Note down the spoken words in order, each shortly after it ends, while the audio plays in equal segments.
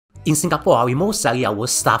In Singapore, we most likely will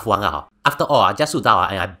starve one. After all, just sit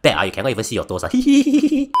down and I bet you cannot even see your toes.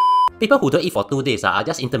 People who don't eat for 2 days are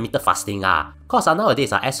just intermittent fasting. Cause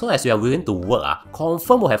nowadays, as long as you are willing to work,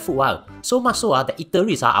 confirm will have food. So much so the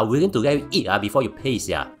eateries are willing to let you eat before you pay.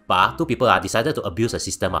 But 2 people decided to abuse the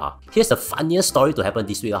system. Here's the funniest story to happen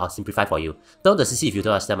this week. I'll simplify for you. Down the CC if you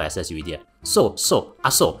don't understand my essence, you idiot. So,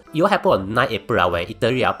 it all happened on 9 April when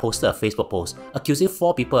eatery posted a Facebook post accusing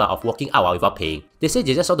 4 people of walking out without paying. They say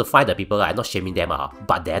they just want to find the people and not shaming them.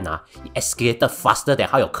 But then it escalated faster than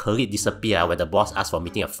how your colleague disappeared when the boss asked for a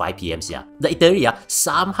meeting at 5 PM. The eatery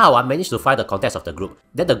somehow managed to find the contacts of the group.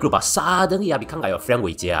 Then the group suddenly become like your friend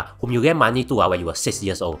Wei Jie, whom you lent money to when you were 6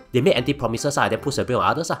 years old. They made empty promises and then put the blame on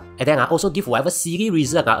others. And then also give whatever silly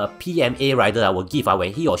reason a PMA rider will give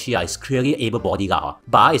when he or she is clearly able-bodied.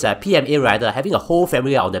 But it's a PMA rider having a whole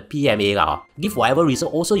family on the PMA. Give whatever reason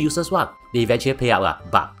also useless one. They eventually pay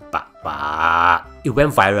out. But it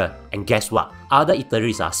went viral, and guess what? Other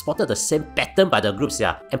eateries spotted the same pattern by the groups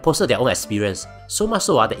and posted their own experience. So much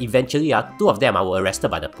so that eventually 2 of them were arrested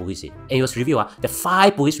by the police. And it was revealed that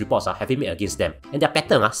 5 police reports have been made against them. And their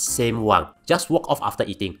pattern same one. Just walk off after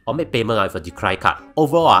eating or make payment with a decry card.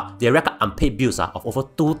 Overall, they record unpaid bills of over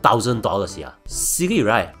 $2,000. Silly,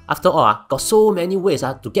 right? After all, got so many ways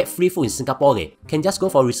to get free food in Singapore. Can just go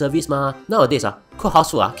for reservice Nowadays,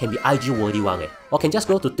 cookhouse food can be IG worthy one. Or can just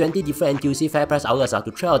go to 20 different NTUC FairPrice outlets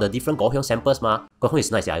to try out the different gohyong samples. Gohyong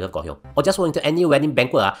is nice, I love gohyong. Or just go into any wedding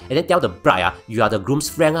banquet and then tell the bride you are the groom's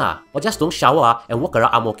friend. Or just don't shower and walk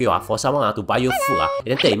around Ang Mo Kio for someone to buy you food and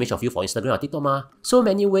then take an image of you for Instagram or TikTok. So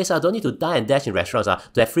many ways don't need to dine and dash in restaurants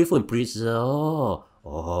to have free food in prison. I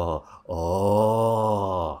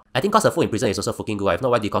think cause the food in prison is also fucking good. If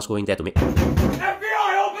not, why did cost going there to make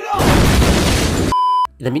FBI open up?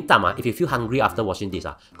 In the meantime, if you feel hungry after watching this,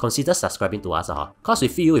 consider subscribing to us cause we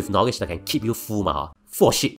feed you with knowledge that can keep you full. Full of shit.